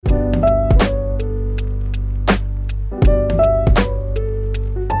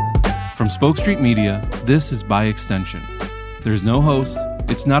Spoke Street Media, this is By Extension. There's no host,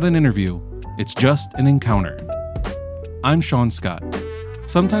 it's not an interview, it's just an encounter. I'm Sean Scott.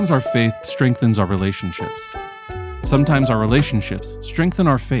 Sometimes our faith strengthens our relationships. Sometimes our relationships strengthen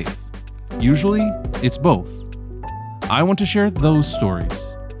our faith. Usually, it's both. I want to share those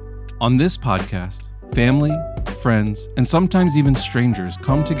stories. On this podcast, family, friends, and sometimes even strangers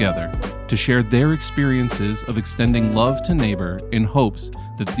come together to share their experiences of extending love to neighbor in hopes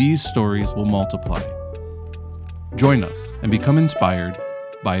that these stories will multiply. Join us and become inspired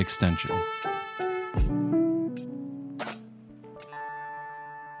by extension.